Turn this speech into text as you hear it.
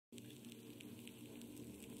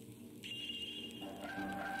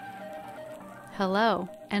Hello,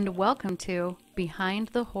 and welcome to Behind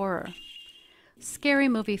the Horror. Scary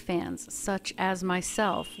movie fans, such as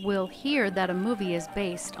myself, will hear that a movie is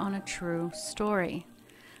based on a true story.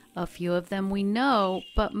 A few of them we know,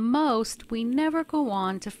 but most we never go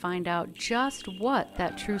on to find out just what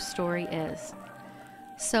that true story is.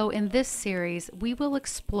 So in this series, we will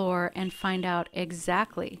explore and find out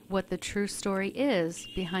exactly what the true story is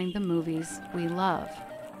behind the movies we love.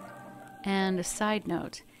 And a side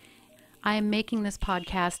note, I am making this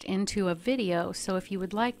podcast into a video, so if you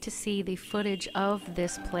would like to see the footage of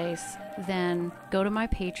this place, then go to my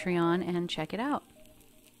Patreon and check it out.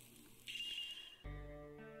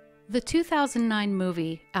 The 2009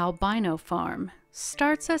 movie Albino Farm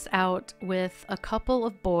starts us out with a couple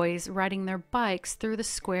of boys riding their bikes through the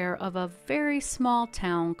square of a very small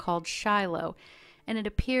town called Shiloh, and it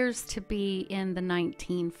appears to be in the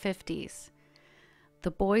 1950s. The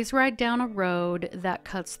boys ride down a road that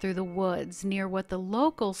cuts through the woods near what the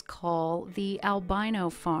locals call the Albino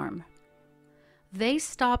Farm. They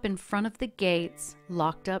stop in front of the gates,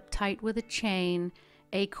 locked up tight with a chain,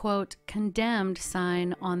 a quote, condemned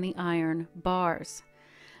sign on the iron bars.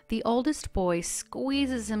 The oldest boy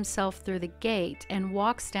squeezes himself through the gate and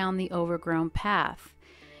walks down the overgrown path.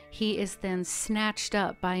 He is then snatched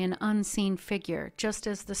up by an unseen figure, just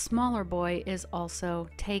as the smaller boy is also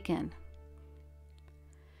taken.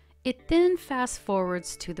 It then fast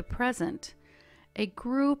forwards to the present. A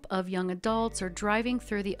group of young adults are driving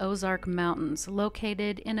through the Ozark Mountains,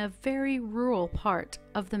 located in a very rural part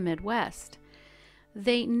of the Midwest.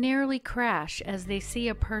 They nearly crash as they see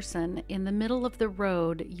a person in the middle of the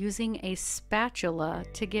road using a spatula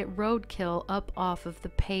to get roadkill up off of the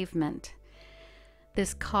pavement.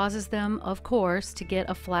 This causes them, of course, to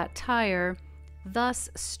get a flat tire, thus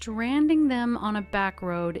stranding them on a back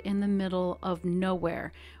road in the middle of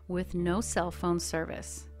nowhere with no cell phone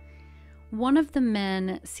service. One of the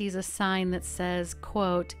men sees a sign that says,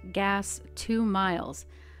 quote, gas 2 miles.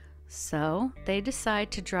 So they decide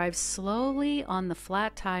to drive slowly on the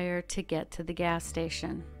flat tire to get to the gas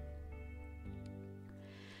station.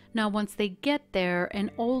 Now, once they get there,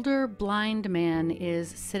 an older blind man is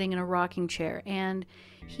sitting in a rocking chair, and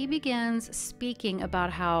he begins speaking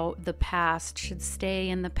about how the past should stay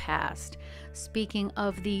in the past, speaking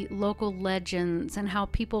of the local legends and how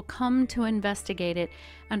people come to investigate it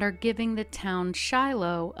and are giving the town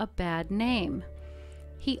Shiloh a bad name.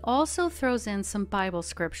 He also throws in some Bible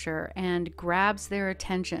scripture and grabs their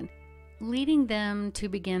attention, leading them to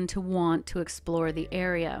begin to want to explore the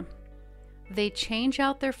area. They change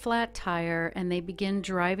out their flat tire and they begin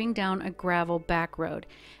driving down a gravel back road,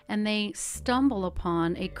 and they stumble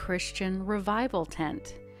upon a Christian revival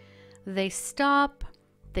tent. They stop,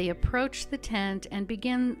 they approach the tent and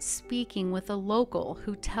begin speaking with a local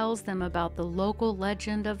who tells them about the local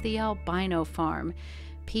legend of the Albino Farm,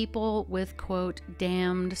 people with, quote,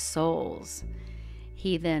 damned souls.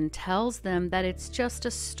 He then tells them that it's just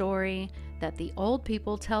a story that the old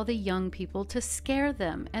people tell the young people to scare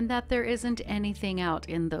them, and that there isn't anything out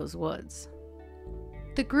in those woods.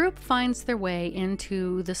 The group finds their way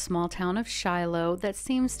into the small town of Shiloh that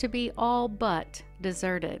seems to be all but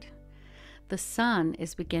deserted. The sun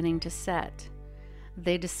is beginning to set.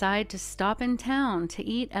 They decide to stop in town to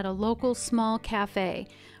eat at a local small cafe,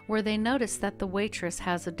 where they notice that the waitress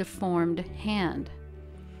has a deformed hand.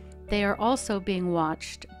 They are also being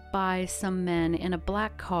watched by some men in a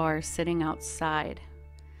black car sitting outside.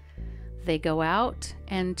 They go out,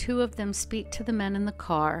 and 2 of them speak to the men in the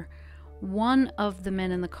car, one of the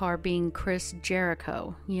men in the car being Chris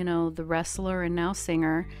Jericho, the wrestler and now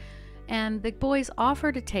singer, and the boys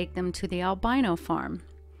offer to take them to the Albino Farm.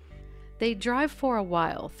 They drive for a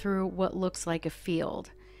while through what looks like a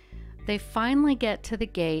field. They finally get to the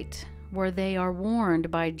gate, where they are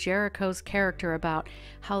warned by Jericho's character about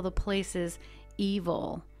how the place is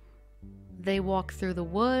evil. They walk through the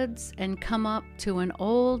woods and come up to an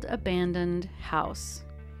old abandoned house.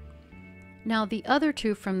 Now, the other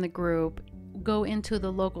 2 from the group go into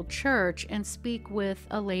the local church and speak with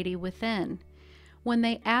a lady within. When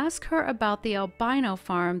they ask her about the Albino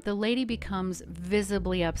Farm, the lady becomes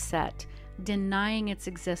visibly upset, denying its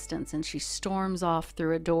existence, and she storms off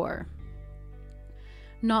through a door.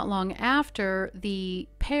 Not long after, the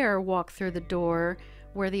pair walk through the door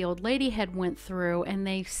where the old lady had went through, and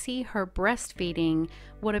they see her breastfeeding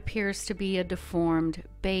what appears to be a deformed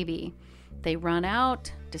baby. They run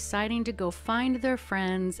out, deciding to go find their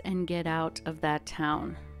friends and get out of that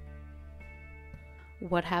town.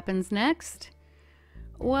 What happens next?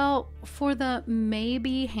 Well, for the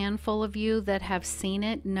maybe handful of you that have seen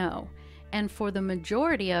it, no. And for the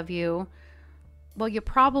majority of you, well, you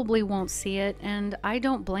probably won't see it, and I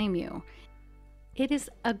don't blame you. It is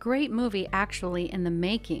a great movie actually in the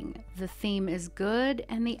making. The theme is good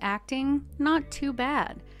and the acting not too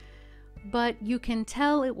bad. But you can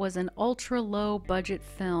tell it was an ultra low budget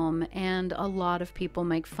film and a lot of people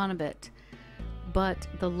make fun of it. But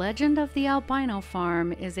the legend of the Albino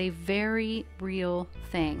Farm is a very real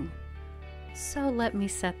thing. So let me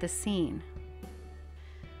set the scene.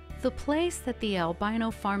 The place that the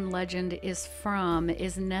Albino Farm legend is from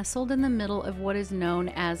is nestled in the middle of what is known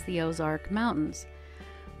as the Ozark Mountains.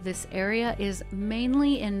 This area is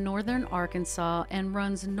mainly in northern Arkansas and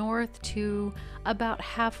runs north to about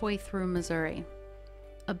halfway through Missouri.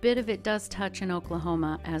 A bit of it does touch in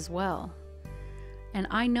Oklahoma as well. And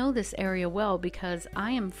I know this area well because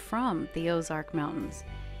I am from the Ozark Mountains.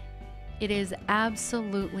 It is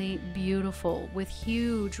absolutely beautiful with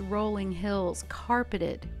huge rolling hills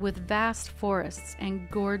carpeted with vast forests and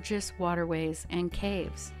gorgeous waterways and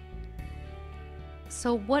caves.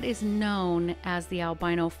 So what is known as the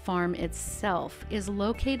Albino Farm itself is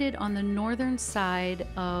located on the northern side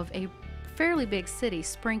of a fairly big city,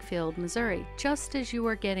 Springfield, Missouri, just as you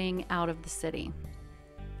are getting out of the city.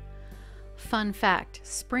 Fun fact,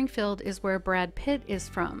 Springfield is where Brad Pitt is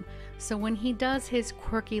from, so when he does his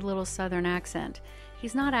quirky little southern accent,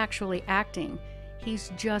 he's not actually acting,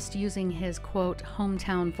 he's just using his quote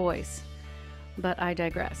hometown voice. But I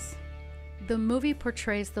digress. The movie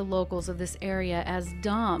portrays the locals of this area as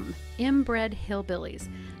dumb, inbred hillbillies,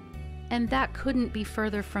 and that couldn't be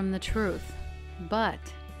further from the truth. But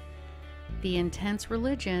the intense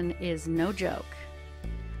religion is no joke.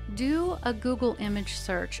 Do a Google image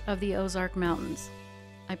search of the Ozark Mountains.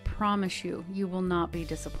 I promise you, you will not be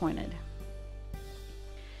disappointed.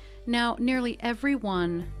 Now, nearly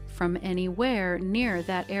everyone from anywhere near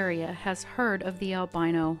that area has heard of the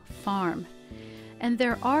Albino Farm. And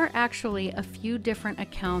there are actually a few different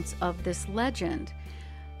accounts of this legend.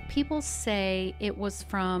 People say it was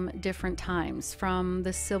from different times, from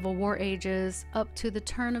the Civil War ages up to the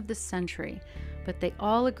turn of the century, but they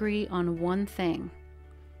all agree on one thing.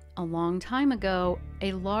 A long time ago,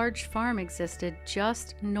 a large farm existed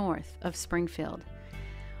just north of Springfield.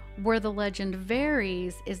 Where the legend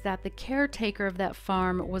varies is that the caretaker of that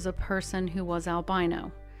farm was a person who was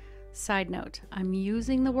albino. Side note, I'm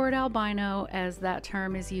using the word albino as that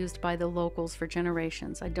term is used by the locals for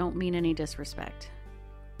generations. I don't mean any disrespect.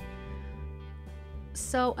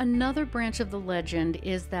 So another branch of the legend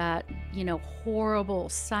is that, horrible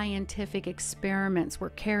scientific experiments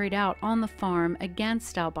were carried out on the farm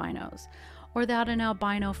against albinos, or that an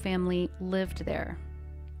albino family lived there.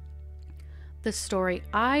 The story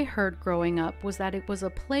I heard growing up was that it was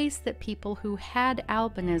a place that people who had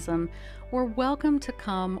albinism were welcome to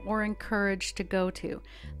come or encouraged to go to,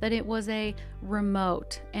 that it was a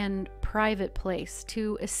remote and private place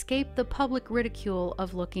to escape the public ridicule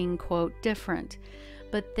of looking, quote, different.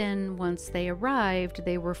 But then once they arrived,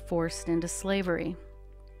 they were forced into slavery.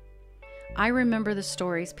 I remember the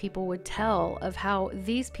stories people would tell of how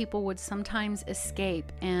these people would sometimes escape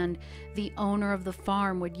and the owner of the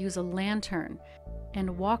farm would use a lantern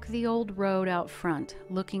and walk the old road out front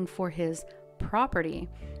looking for his property,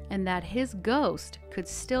 and that his ghost could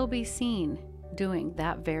still be seen doing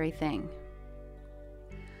that very thing.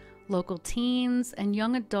 Local teens and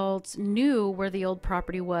young adults knew where the old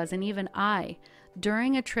property was, and even I,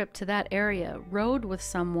 during a trip to that area, rode with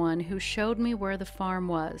someone who showed me where the farm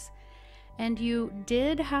was. And you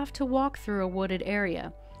did have to walk through a wooded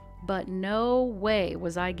area, but no way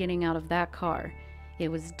was I getting out of that car. It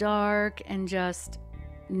was dark and just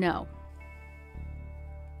no.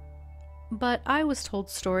 But I was told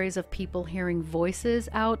stories of people hearing voices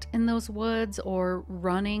out in those woods or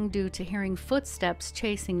running due to hearing footsteps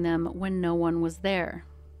chasing them when no one was there.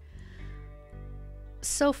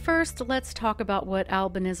 So first, let's talk about what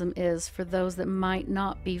albinism is for those that might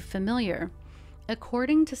not be familiar.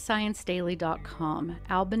 According to ScienceDaily.com,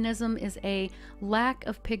 albinism is a lack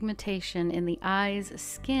of pigmentation in the eyes,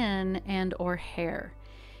 skin, and/or hair.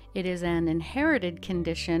 It is an inherited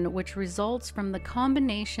condition which results from the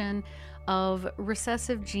combination of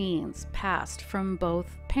recessive genes passed from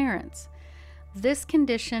both parents. This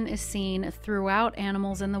condition is seen throughout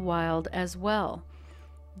animals in the wild as well.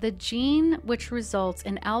 The gene which results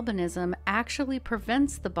in albinism actually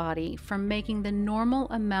prevents the body from making the normal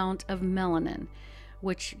amount of melanin,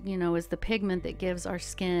 which, is the pigment that gives our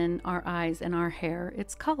skin, our eyes, and our hair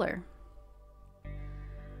its color.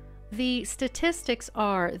 The statistics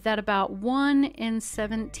are that about 1 in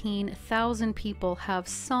 17,000 people have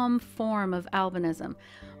some form of albinism,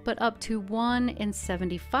 but up to 1 in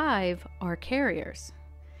 75 are carriers.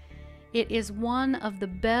 It is one of the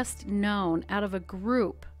best known out of a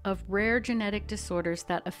group of rare genetic disorders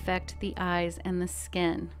that affect the eyes and the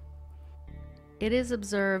skin. It is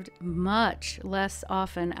observed much less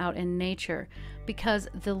often out in nature because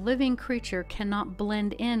the living creature cannot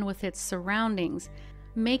blend in with its surroundings,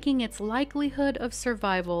 making its likelihood of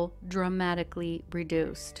survival dramatically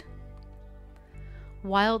reduced.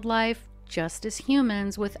 Wildlife, just as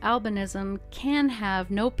humans with albinism, can have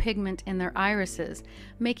no pigment in their irises,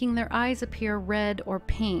 making their eyes appear red or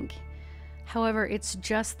pink. However, it's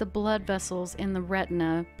just the blood vessels in the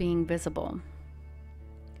retina being visible.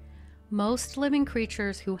 Most living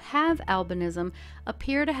creatures who have albinism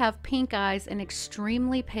appear to have pink eyes and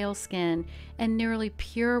extremely pale skin and nearly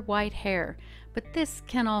pure white hair, but this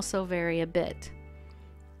can also vary a bit.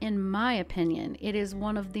 In my opinion, it is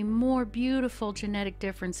one of the more beautiful genetic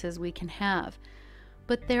differences we can have,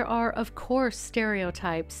 but there are, of course,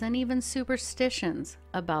 stereotypes and even superstitions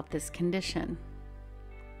about this condition.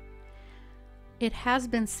 It has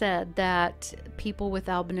been said that people with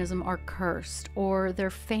albinism are cursed, or their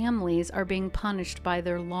families are being punished by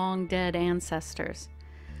their long dead ancestors.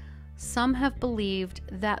 Some have believed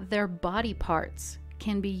that their body parts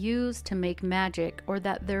can be used to make magic, or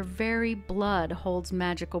that their very blood holds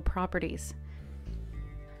magical properties.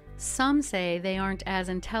 Some say they aren't as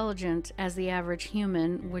intelligent as the average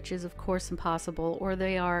human, which is of course impossible, or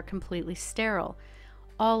they are completely sterile,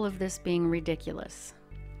 all of this being ridiculous.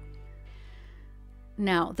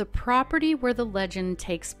 Now, the property where the legend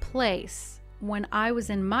takes place, when I was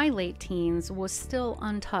in my late teens, was still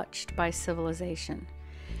untouched by civilization.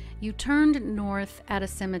 You turned north at a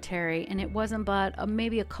cemetery, and it wasn't but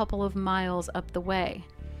maybe a couple of miles up the way.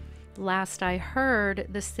 Last I heard,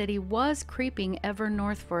 the city was creeping ever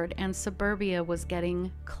northward, and suburbia was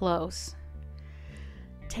getting close.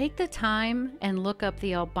 Take the time and look up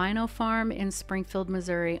the Albino Farm in Springfield,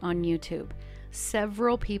 Missouri on YouTube.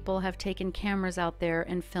 Several people have taken cameras out there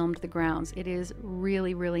and filmed the grounds. It is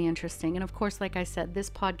really, really interesting. And of course, like I said, this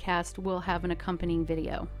podcast will have an accompanying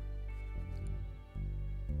video.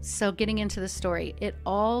 So getting into the story, it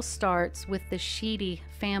all starts with the Sheedy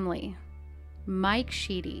family. Mike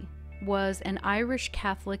Sheedy was an Irish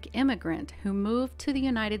Catholic immigrant who moved to the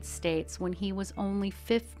United States when he was only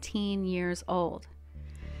 15 years old.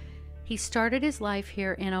 He started his life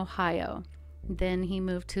here in Ohio. Then he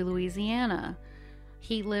moved to Louisiana.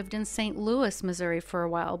 He lived in St. Louis, Missouri for a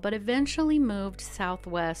while, but eventually moved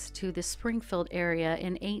southwest to the Springfield area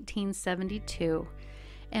in 1872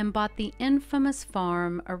 and bought the infamous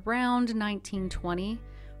farm around 1920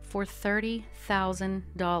 for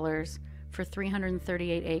 $30,000 for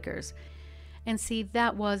 338 acres. And see,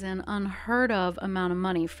 that was an unheard of amount of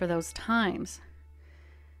money for those times.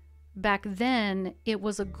 Back then, it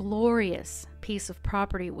was a glorious piece of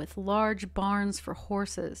property with large barns for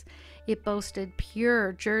horses. It boasted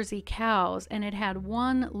pure Jersey cows, and it had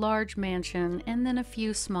one large mansion and then a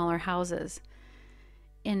few smaller houses.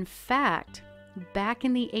 In fact, back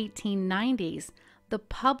in the 1890s, the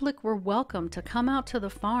public were welcome to come out to the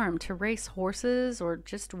farm to race horses or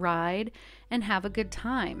just ride and have a good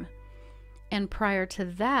time. And prior to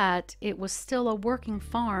that, it was still a working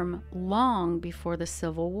farm long before the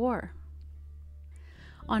Civil War.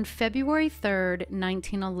 On February 3rd,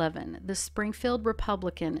 1911, the Springfield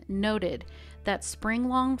Republican noted that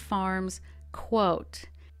Springlong Farm's, quote,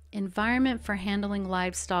 environment for handling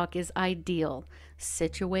livestock is ideal,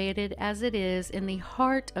 situated as it is in the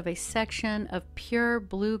heart of a section of pure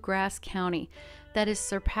bluegrass county that is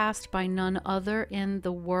surpassed by none other in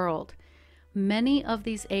the world. Many of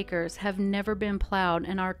these acres have never been plowed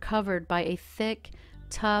and are covered by a thick,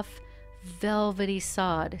 tough, velvety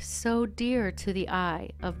sod so dear to the eye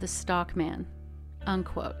of the stockman,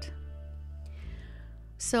 unquote.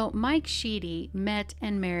 So Mike Sheedy met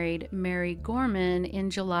and married Mary Gorman in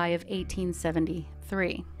July of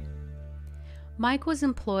 1873. Mike was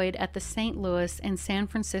employed at the St. Louis and San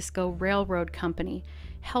Francisco Railroad Company,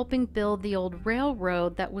 helping build the old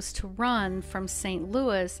railroad that was to run from St.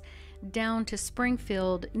 Louis down to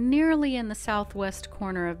Springfield, nearly in the southwest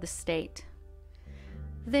corner of the state.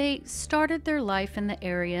 They started their life in the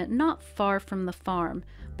area not far from the farm,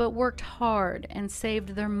 but worked hard and saved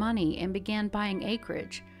their money and began buying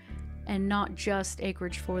acreage, and not just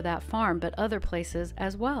acreage for that farm, but other places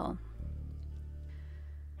as well.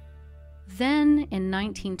 Then, in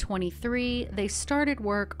 1923, they started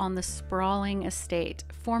work on the sprawling estate,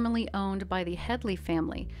 formerly owned by the Headley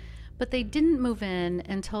family, but they didn't move in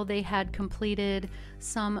until they had completed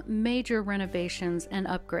some major renovations and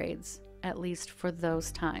upgrades, at least for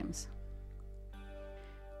those times.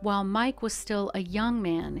 While Mike was still a young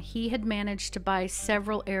man, he had managed to buy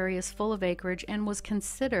several areas full of acreage and was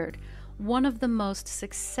considered one of the most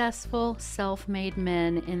successful self-made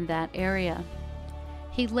men in that area.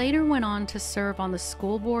 He later went on to serve on the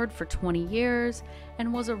school board for 20 years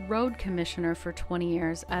and was a road commissioner for 20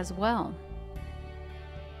 years as well.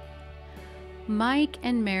 Mike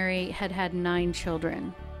and Mary had had 9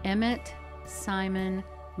 children: Emmett, Simon,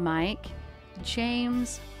 Mike,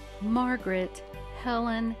 James, Margaret,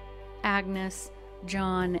 Helen, Agnes,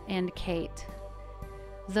 John, and Kate.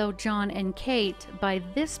 Though John and Kate by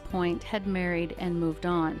this point had married and moved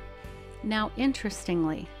on. Now,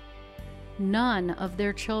 interestingly, none of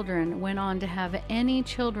their children went on to have any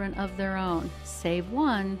children of their own, save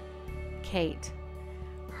one, Kate.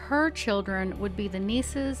 Her children would be the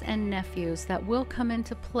nieces and nephews that will come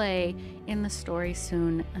into play in the story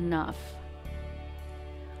soon enough.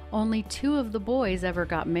 Only 2 of the boys ever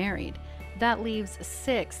got married. That leaves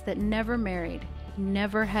 6 that never married,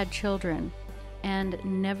 never had children, and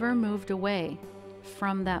never moved away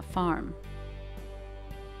from that farm.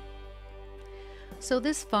 So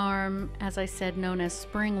this farm, as I said, known as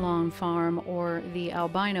Spring Lawn Farm or the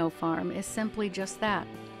Albino Farm, is simply just that,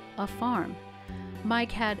 a farm.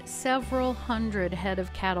 Mike had several hundred head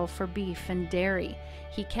of cattle for beef and dairy.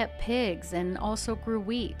 He kept pigs and also grew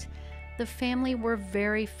wheat. The family were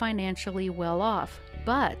very financially well off,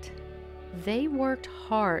 but they worked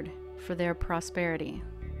hard for their prosperity.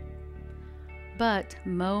 But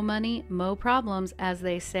mo money, mo problems, as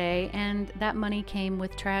they say, and that money came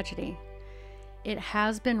with tragedy. It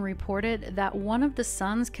has been reported that one of the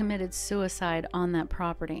sons committed suicide on that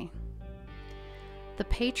property. The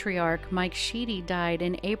patriarch, Mike Sheedy, died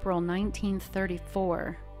in April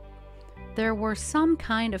 1934. There were some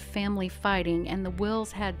kind of family fighting, and the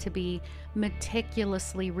wills had to be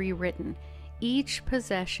meticulously rewritten, each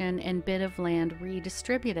possession and bit of land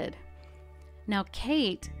redistributed. Now,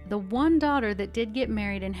 Kate, the one daughter that did get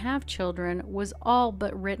married and have children, was all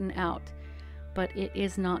but written out, but it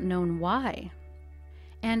is not known why.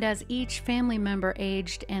 And as each family member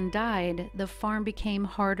aged and died, the farm became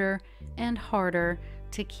harder and harder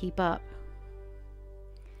to keep up.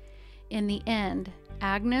 In the end,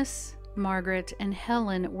 Agnes, Margaret, and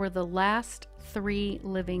Helen were the last 3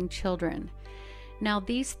 living children. Now,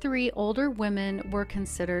 these 3 older women were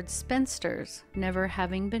considered spinsters, never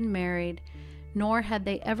having been married, nor had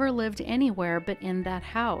they ever lived anywhere but in that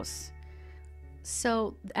house.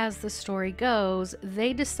 So, as the story goes,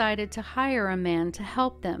 they decided to hire a man to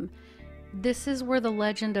help them. This is where the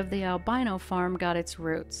legend of the Albino Farm got its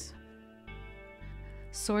roots.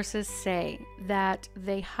 Sources say that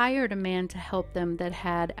they hired a man to help them that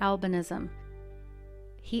had albinism.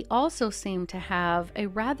 He also seemed to have a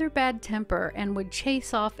rather bad temper and would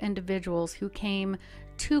chase off individuals who came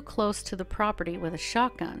too close to the property with a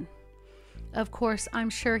shotgun. Of course, I'm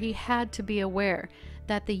sure he had to be aware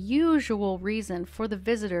that the usual reason for the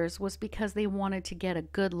visitors was because they wanted to get a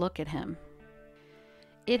good look at him.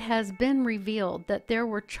 It has been revealed that there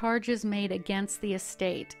were charges made against the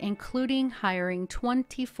estate, including hiring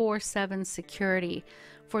 24/7 security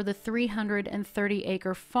for the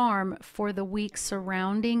 330-acre farm for the week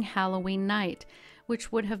surrounding Halloween night,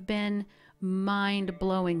 which would have been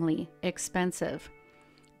mind-blowingly expensive.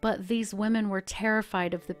 But these women were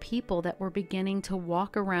terrified of the people that were beginning to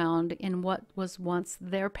walk around in what was once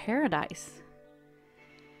their paradise.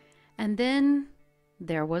 And then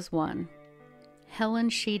there was one. Helen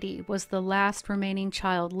Sheedy was the last remaining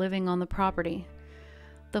child living on the property.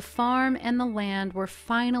 The farm and the land were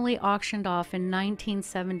finally auctioned off in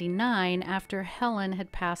 1979 after Helen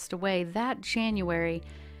had passed away that January,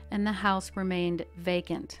 and the house remained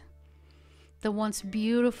vacant. The once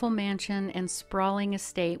beautiful mansion and sprawling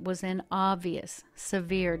estate was in obvious,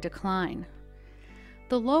 severe decline.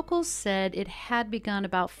 The locals said it had begun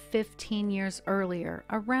about 15 years earlier,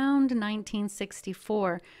 around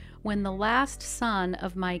 1964, when the last son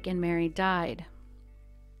of Mike and Mary died.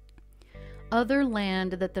 Other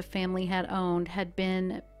land that the family had owned had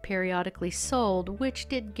been periodically sold, which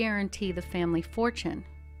did guarantee the family fortune.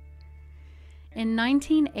 In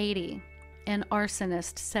 1980, an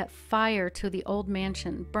arsonist set fire to the old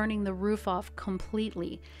mansion, burning the roof off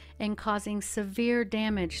completely and causing severe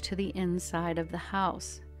damage to the inside of the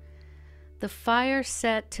house. The fire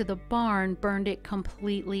set to the barn burned it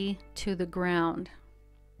completely to the ground.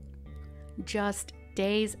 Just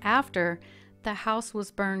days after, the house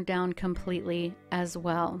was burned down completely as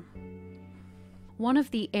well. One of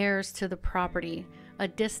the heirs to the property, a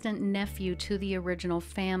distant nephew to the original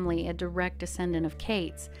family, a direct descendant of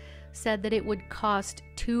Kate's, said that it would cost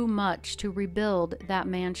too much to rebuild that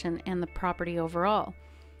mansion and the property overall.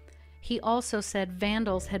 He also said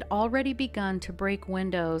vandals had already begun to break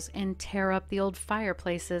windows and tear up the old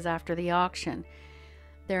fireplaces after the auction.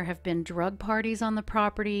 There have been drug parties on the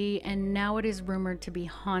property, and now it is rumored to be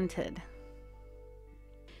haunted.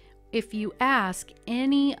 If you ask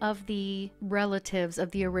any of the relatives of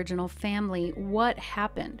the original family what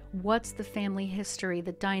happened, what's the family history,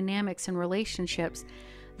 the dynamics and relationships,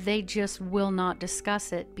 they just will not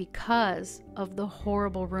discuss it because of the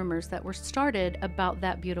horrible rumors that were started about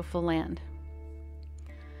that beautiful land.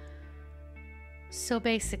 So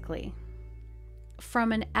basically,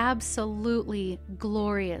 from an absolutely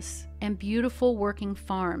glorious and beautiful working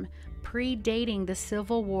farm predating the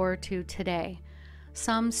Civil War to today,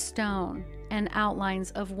 some stone and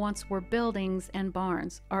outlines of once were buildings and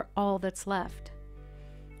barns are all that's left.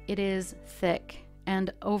 It is thick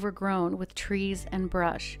and overgrown with trees and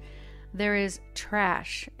brush. There is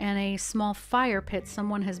trash and a small fire pit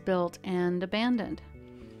someone has built and abandoned.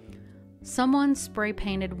 Someone spray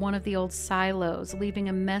painted one of the old silos, leaving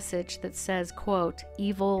a message that says, quote,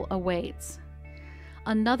 "Evil awaits."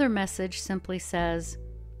 Another message simply says,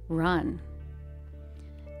 "Run."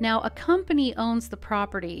 Now, a company owns the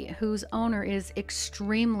property whose owner is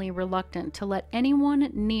extremely reluctant to let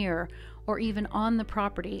anyone near or even on the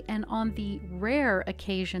property, and on the rare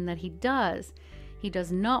occasion that he does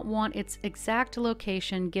not want its exact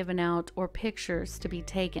location given out or pictures to be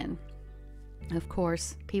taken. Of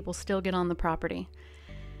course, people still get on the property.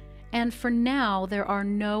 And for now, there are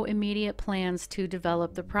no immediate plans to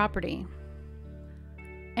develop the property.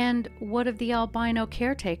 And what of the albino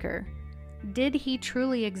caretaker? Did he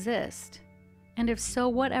truly exist? And if so,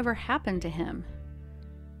 whatever happened to him?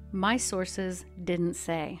 My sources didn't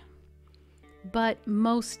say. But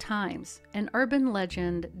most times, an urban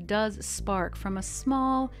legend does spark from a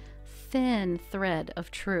small, thin thread of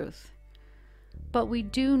truth. But we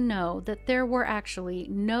do know that there were actually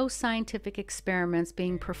no scientific experiments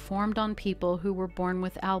being performed on people who were born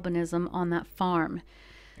with albinism on that farm.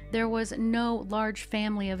 There was no large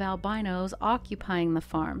family of albinos occupying the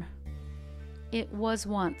farm. It was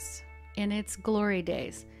once, in its glory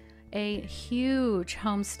days, a huge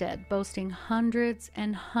homestead boasting hundreds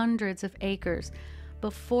and hundreds of acres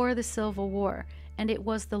before the Civil War, and it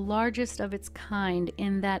was the largest of its kind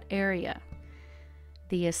in that area.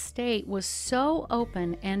 The estate was so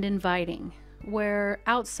open and inviting, where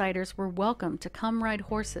outsiders were welcome to come ride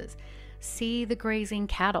horses, see the grazing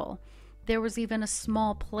cattle. There was even a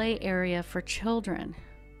small play area for children.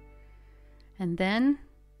 And then,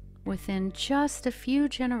 within just a few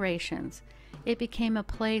generations, it became a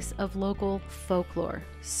place of local folklore,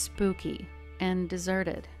 spooky and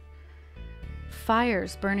deserted.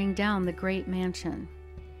 Fires burning down the great mansion.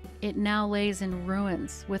 It now lays in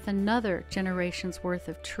ruins with another generation's worth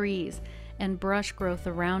of trees and brush growth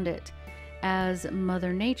around it, as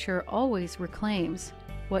Mother Nature always reclaims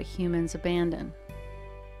what humans abandon.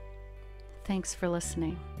 Thanks for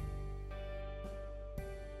listening.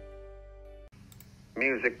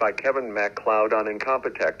 Music by Kevin MacLeod on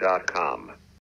Incompetech.com.